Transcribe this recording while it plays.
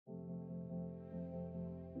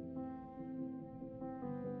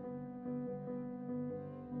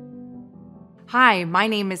Hi, my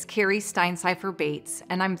name is Carrie Steincypher Bates,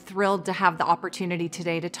 and I'm thrilled to have the opportunity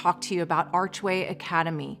today to talk to you about Archway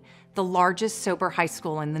Academy, the largest sober high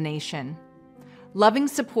school in the nation. Loving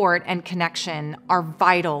support and connection are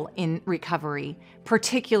vital in recovery,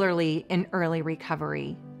 particularly in early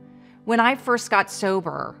recovery. When I first got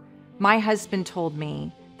sober, my husband told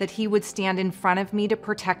me that he would stand in front of me to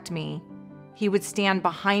protect me. He would stand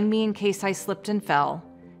behind me in case I slipped and fell.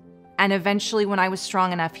 And eventually, when I was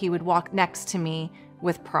strong enough, he would walk next to me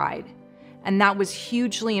with pride. And that was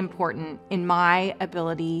hugely important in my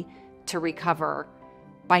ability to recover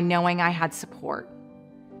by knowing I had support.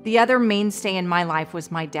 The other mainstay in my life was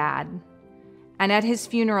my dad. And at his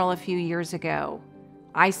funeral a few years ago,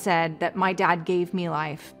 I said that my dad gave me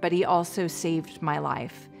life, but he also saved my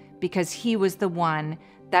life because he was the one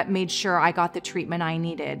that made sure I got the treatment I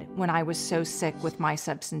needed when I was so sick with my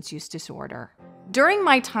substance use disorder. During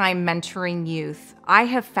my time mentoring youth, I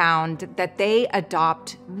have found that they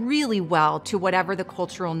adopt really well to whatever the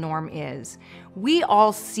cultural norm is. We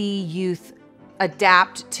all see youth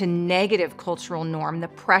adapt to negative cultural norm, the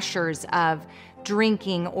pressures of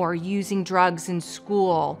drinking or using drugs in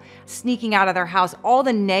school, sneaking out of their house, all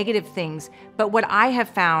the negative things. But what I have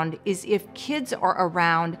found is if kids are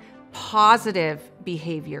around positive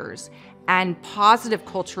behaviors and positive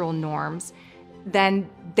cultural norms, then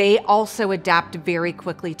they also adapt very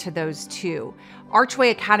quickly to those too. Archway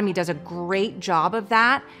Academy does a great job of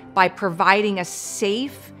that by providing a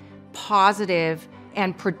safe, positive,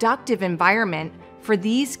 and productive environment for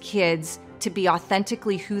these kids to be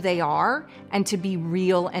authentically who they are and to be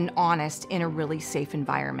real and honest in a really safe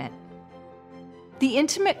environment. The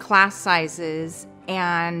intimate class sizes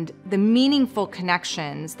and the meaningful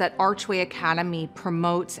connections that Archway Academy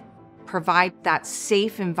promotes provide that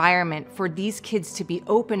safe environment for these kids to be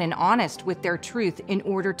open and honest with their truth in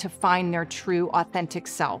order to find their true, authentic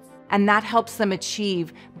self. And that helps them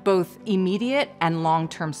achieve both immediate and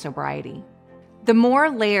long-term sobriety. The more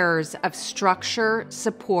layers of structure,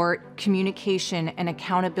 support, communication, and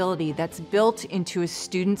accountability that's built into a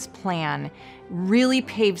student's plan really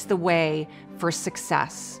paves the way for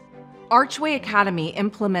success. Archway Academy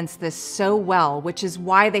implements this so well, which is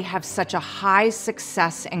why they have such a high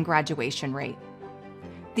success and graduation rate.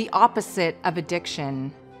 The opposite of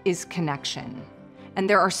addiction is connection. And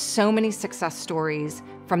there are so many success stories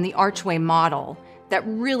from the Archway model that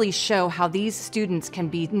really show how these students can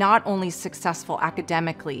be not only successful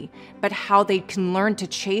academically, but how they can learn to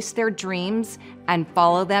chase their dreams and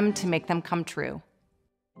follow them to make them come true.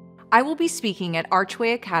 I will be speaking at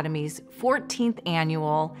Archway Academy's 14th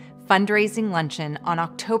annual fundraising luncheon on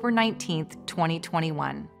October 19th,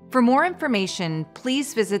 2021. For more information,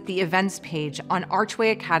 please visit the events page on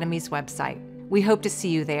Archway Academy's website. We hope to see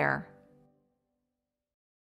you there.